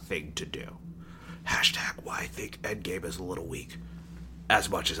wrong thing to do. Hashtag why I think Endgame is a little weak, as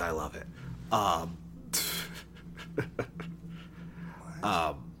much as I love it.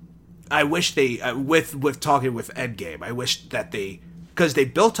 I wish they, with talking with Endgame, I wish that they, because they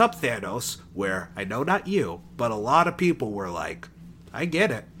built up Thanos, where, I know not you, but a lot of people were like, I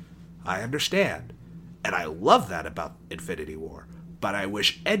get it, I understand, and I love that about Infinity War, but I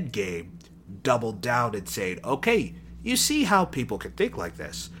wish Endgame doubled down and said, okay, you see how people can think like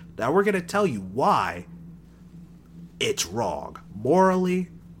this, now we're going to tell you why it's wrong, morally,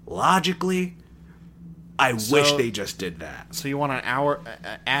 logically. I wish they just did that. So you want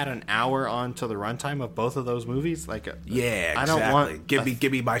add an hour onto the runtime of both of those movies? Like, yeah, exactly. I don't want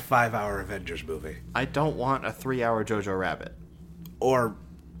give me my 5-hour Avengers movie. I don't want a 3-hour Jojo Rabbit. Or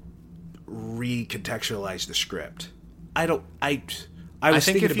recontextualize the script. I was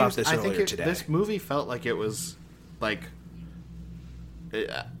thinking about this earlier today. This movie felt like it was like,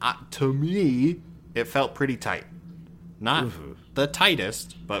 to me, it felt pretty tight. Not the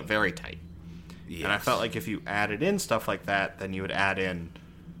tightest, but very tight. Yes. And I felt like if you added in stuff like that, then you would add in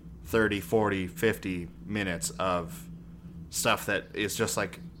 30, 40, 50 minutes of stuff that is just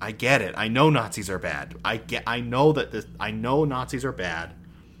like, I get it. I know Nazis are bad. I know Nazis are bad.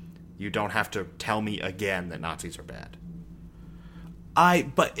 You don't have to tell me again that Nazis are bad.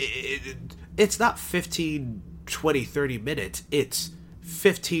 But it's not 15, 20, 30 minutes. It's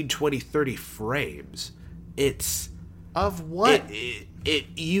 15, 20, 30 frames. It's... Of what?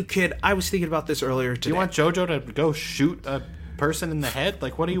 You could... I was thinking about this earlier today. Do you want Jojo to go shoot a person in the head?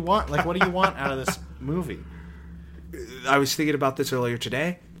 Like, what do you want? Like, what do you want out of this movie? I was thinking about this earlier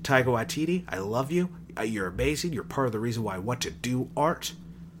today. Taika Waititi, I love you. You're amazing. You're part of the reason why I want to do art.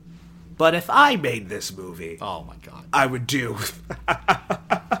 But if I made this movie... Oh, my God. I would do...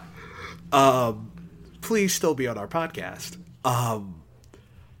 Please still be on our podcast. How's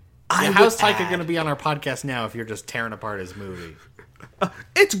Taika going to be on our podcast now if you're just tearing apart his movie?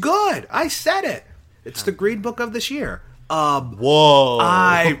 It's good. I said it. It's the Green Book of this year. Whoa.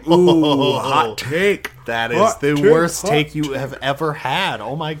 Hot take. That is the worst take you have ever had.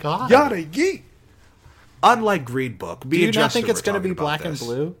 Oh my god. Yada yeet. Unlike Green Book, do you not think it's going to be Black and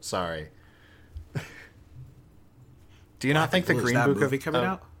Blue? Sorry. Do you not think the Green Book movie coming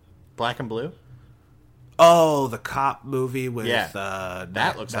out? Black and Blue? Oh, the cop movie with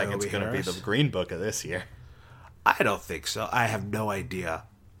that looks like it's going to be the Green Book of this year. I don't think so. I have no idea.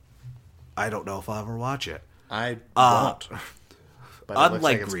 I don't know if I'll ever watch it. I won't. But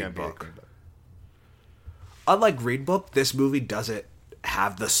unlike Green Book. Unlike Green Book, this movie doesn't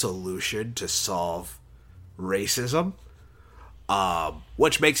have the solution to solve racism,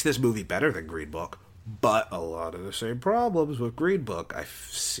 which makes this movie better than Green Book. But a lot of the same problems with Green Book I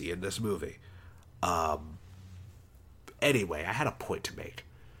see in this movie. Anyway, I had a point to make.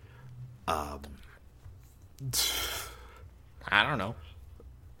 I don't know.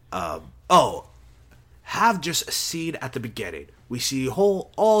 Have just a scene at the beginning. We see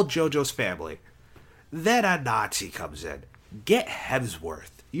all JoJo's family. Then a Nazi comes in. Get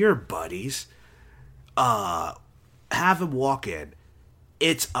Hemsworth, your buddies. Have him walk in.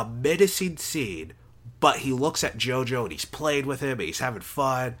 It's a menacing scene, but he looks at JoJo and he's playing with him and he's having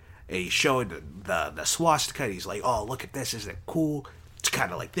fun and he's showing the swastika and he's like, oh, look at this, isn't it cool? It's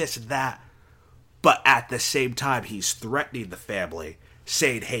kind of like this and that. But at the same time, he's threatening the family,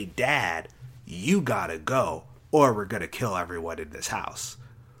 saying, hey, Dad, you gotta go, or we're gonna kill everyone in this house.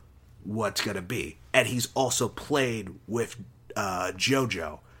 What's gonna be? And he's also played with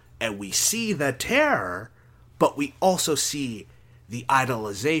JoJo, and we see the terror, but we also see the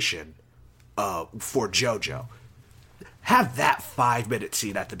idolization for JoJo. Have that 5-minute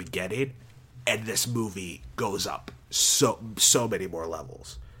scene at the beginning, and this movie goes up so many more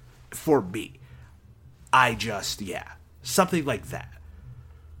levels. For me. Something like that.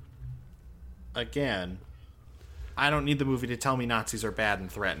 Again, I don't need the movie to tell me Nazis are bad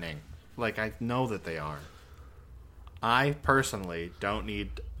and threatening. Like, I know that they are. I personally don't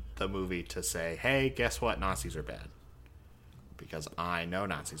need the movie to say, hey, guess what? Nazis are bad. Because I know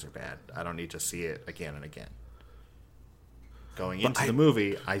Nazis are bad. I don't need to see it again and again. Going into the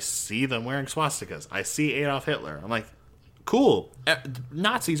movie, I see them wearing swastikas. I see Adolf Hitler. I'm like, cool.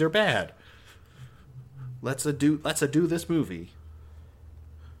 Nazis are bad. Let's do this movie.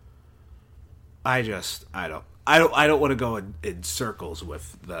 I don't want to go in circles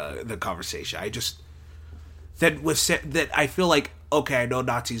with the conversation. I feel like, okay, I know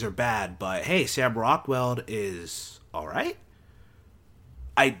Nazis are bad, but hey, Sam Rockwell is all right.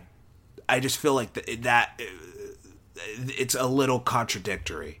 I just feel like that it's a little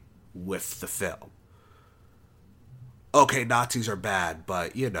contradictory with the film. Okay, Nazis are bad,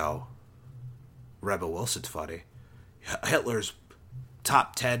 but Rebel Wilson's funny. Hitler's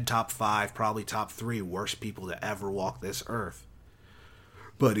top 10, top 5, probably top 3 worst people to ever walk this earth.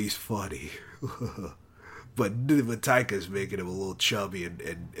 But he's funny. But Taika's making him a little chubby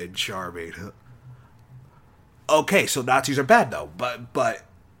and charming. Okay, so Nazis are bad though, but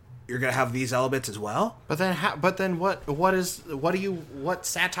you're gonna have these elements as well. But then what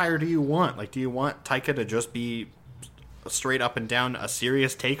satire do you want? Like, do you want Taika to just be straight up and down a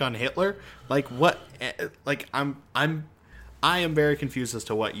serious take on Hitler? Like what? Like I am very confused as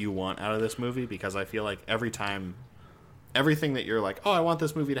to what you want out of this movie, because I feel like everything that you're like, oh, I want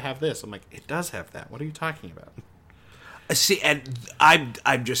this movie to have this, I'm like, it does have that. What are you talking about? See, and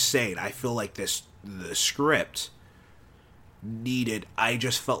I'm just saying, I feel like the script needed. I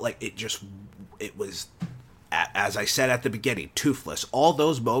just felt like it was, as I said at the beginning, toothless. All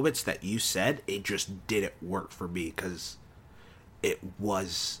those moments that you said, it just didn't work for me because it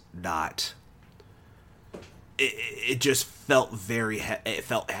was not. It just felt it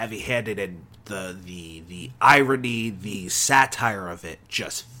felt heavy-handed, and the irony, the satire of it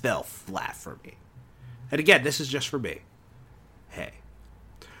just fell flat for me. And again, this is just for me. Hey,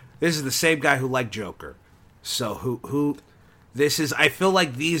 this is the same guy who liked Joker. So who this is, I feel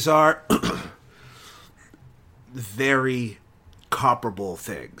like these are very comparable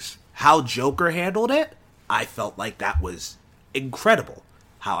things. How Joker handled it, I felt like that was incredible.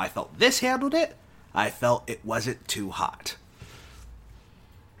 How I felt this handled it, I felt it wasn't too hot.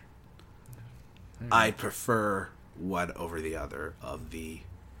 I prefer one over the other of the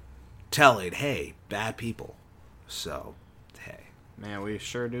telling, hey, bad people. So, hey. Man, we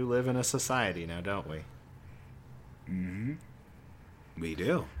sure do live in a society now, don't we? Mm-hmm. We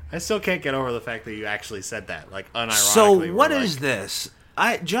do. I still can't get over the fact that you actually said that, like, unironically. So, what is this?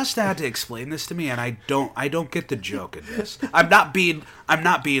 I just had to explain this to me, and I don't get the joke in this. I'm not being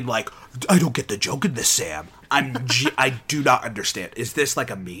like, I don't get the joke in this, Sam. I do not understand. Is this like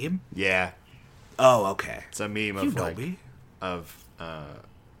a meme? Yeah. Oh, okay. It's a meme of like me. Of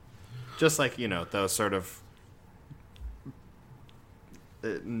just like, you know, those sort of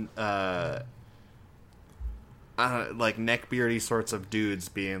like neckbeardy sorts of dudes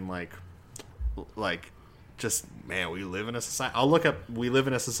being like just, man, we live in a society. I'll look up "we live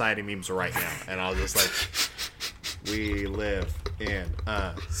in a society" memes right now, and I'll just like, we live in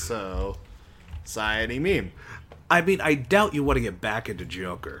a society meme. I mean, I doubt you want to get back into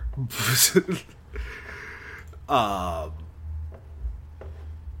Joker.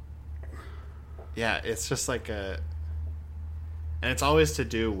 Yeah, it's just like and it's always to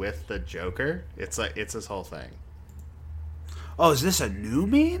do with the Joker. It's like, it's this whole thing. Oh, is this a new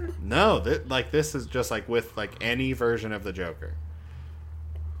meme? No, this is just like with like any version of the Joker.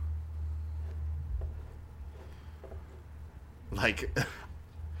 Like,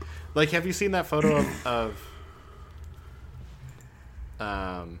 have you seen that photo of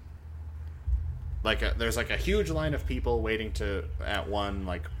there's like a huge line of people waiting at one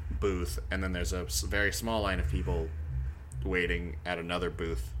like booth, and then there's a very small line of people waiting at another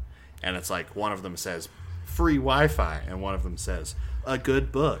booth, and it's like one of them says free Wi-Fi, and one of them says a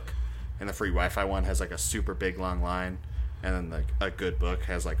good book, and the free Wi-Fi one has like a super big long line, and then like a good book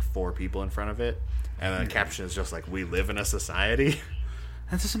has like 4 people in front of it, and then the caption is just like, we live in a society.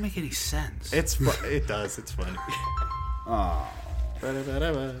 That doesn't make any sense. It does. It's funny. Oh.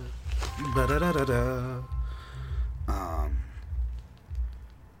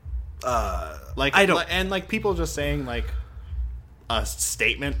 Like, I don't, and like people just saying like a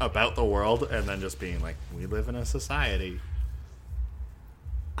statement about the world, and then just being like, we live in a society.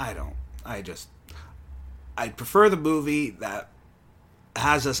 I prefer the movie that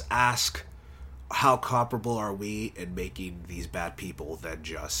has us ask, how comparable are we in making these bad people, than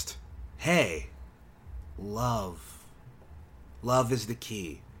just, hey, love is the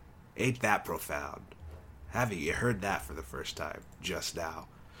key. Ain't that profound? Haven't you heard that for the first time just now?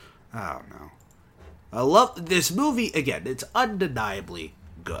 I don't know. I love this movie. Again, it's undeniably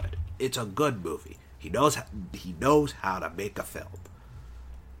good. It's a good movie. He knows how to make a film.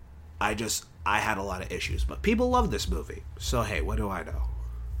 I had a lot of issues, but people love this movie. So hey, what do I know?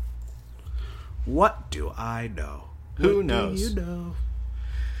 What do I know? Who knows? Do you know?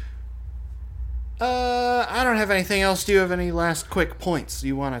 I don't have anything else. Do you have any last quick points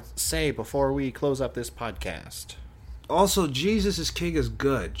you want to say before we close up this podcast? Also, Jesus is King is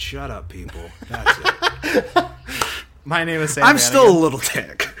good. Shut up, people. That's it. My name is Sam I'm Bannigan. still a little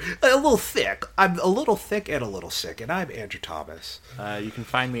thick. A little thick. I'm a little thick and a little sick, and I'm Andrew Thomas. You can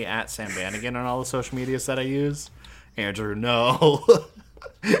find me at Sam Bannigan on all the social medias that I use. Andrew, no.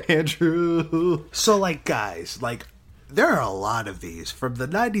 Andrew. So, like, guys, like, there are a lot of these from the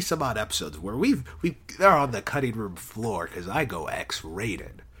 90-some-odd episodes where they're on the cutting room floor because I go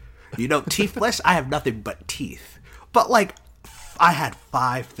X-rated. You know, teethless, I have nothing but teeth. But, like, I had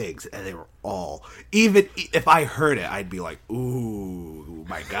 5 things, and they were all... Even if I heard it, I'd be like, ooh,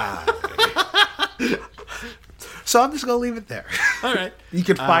 my God. So I'm just going to leave it there. All right. You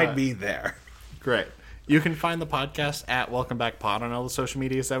can find me there. Great. You can find the podcast at Welcome Back Pod on all the social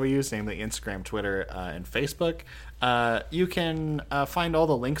medias that we use, namely Instagram, Twitter, and Facebook. You can find all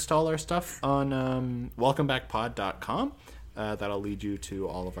the links to all our stuff on welcomebackpod.com. That'll lead you to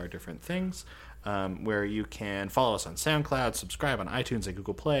all of our different things, where you can follow us on SoundCloud, subscribe on iTunes and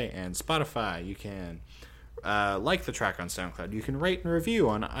Google Play and Spotify. You can like the track on SoundCloud. You can rate and review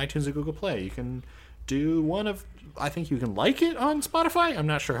on iTunes and Google Play. You can do I think you can like it on Spotify. I'm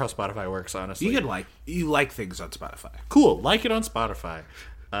not sure how Spotify works, honestly. You like things on Spotify. Cool. Like it on Spotify.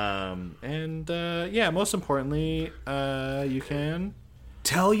 Most importantly, you can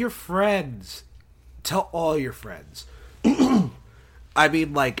tell your friends. Tell all your friends. I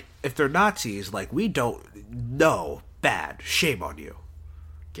mean, like, if they're Nazis, like, we don't know, bad. Shame on you.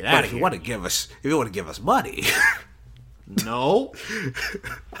 Get out of here. If you want to give us money. No.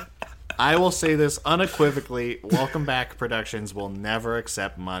 I will say this unequivocally. Welcome Back Productions will never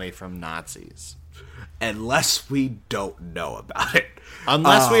accept money from Nazis. Unless we don't know about it.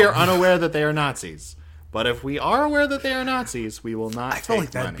 Unless we are unaware that they are Nazis. But if we are aware that they are Nazis, we will not take money. I feel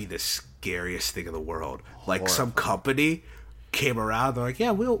like that'd be the scariest thing in the world. Like, some company came around, they're like,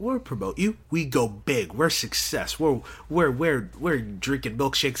 yeah, we'll promote you. We go big. We're success. We're drinking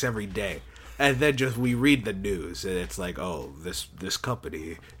milkshakes every day. And then we read the news, and it's like, oh, this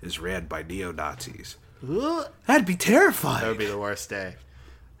company is ran by neo-Nazis. That'd be terrifying. That would be the worst day.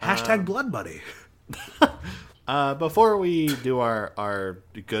 Hashtag blood money. Before we do our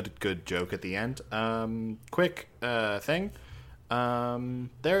good joke at the end, quick thing.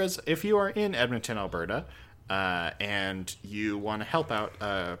 There's if you are in Edmonton, Alberta, and you want to help out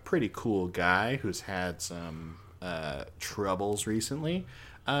a pretty cool guy who's had some troubles recently,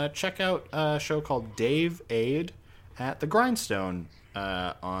 check out a show called Dave Aid at the Grindstone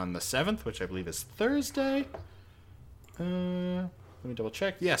on the 7th, which I believe is Thursday. Let me double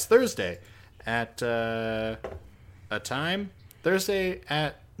check. Yes, Thursday at a time. Thursday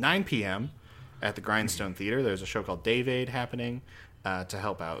at 9 p.m. at the Grindstone Theater. There's a show called Dave Aid happening to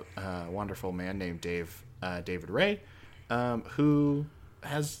help out a wonderful man named David Ray, who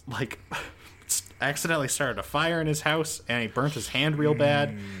has accidentally started a fire in his house, and he burnt his hand real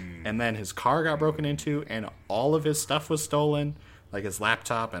bad, and then his car got broken into, and all of his stuff was stolen, like his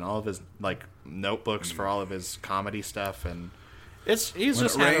laptop and all of his notebooks for all of his comedy stuff, and he's when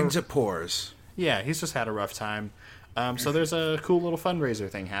just it rains, it pours. Yeah, he's just had a rough time. So there's a cool little fundraiser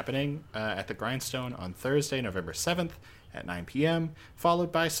thing happening at the Grindstone on Thursday, November 7th at 9 p.m.,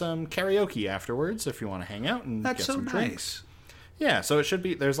 followed by some karaoke afterwards if you want to hang out and That's get so some nice. drinks. Yeah, so it should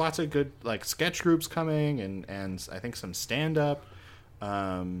be. There's lots of good sketch groups coming, and I think some stand up.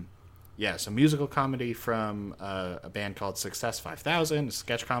 Some musical comedy from a band called Success 5000,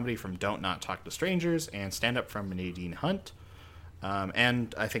 sketch comedy from Don't Not Talk to Strangers, and stand up from Nadine Hunt.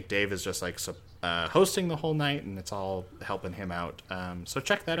 And I think Dave is just hosting the whole night, and it's all helping him out. So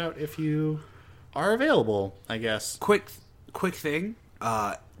check that out if you are available, I guess. Quick thing.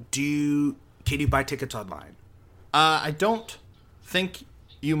 Can you buy tickets online? I don't think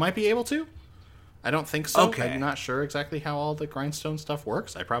you might be able to. I don't think so. Okay. I'm not sure exactly how all the Grindstone stuff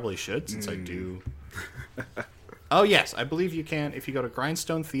works. I probably should, since I do. Oh, yes. I believe you can. If you go to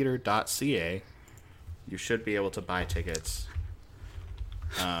grindstonetheater.ca, you should be able to buy tickets.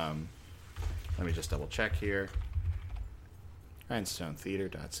 Let me just double check here.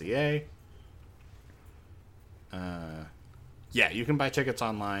 grindstonetheater.ca. Yeah, you can buy tickets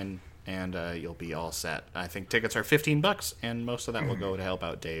online, and you'll be all set. I think tickets are $15, and most of that will go to help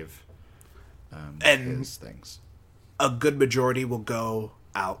out Dave. And his things. A good majority will go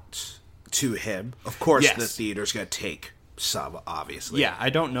out to him. Of course, Yes. the theater's going to take some, obviously. Yeah, I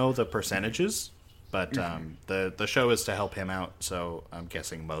don't know the percentages, but the show is to help him out, so I'm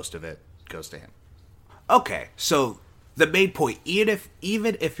guessing most of it goes to him. Okay, so the main point, even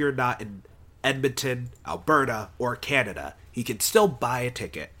if you're not in Edmonton, Alberta, or Canada, you can still buy a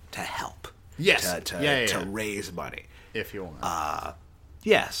ticket to help. Yes. To raise money. If you want.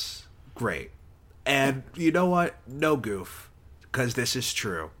 Yes. Great. And you know what? No goof, because this is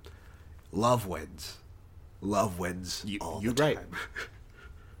true. Love wins. Love wins all the right. time.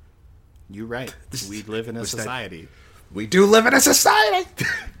 You're right. We live in a society. We do live in a society!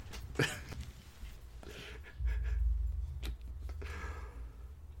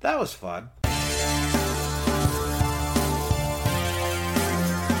 That was fun.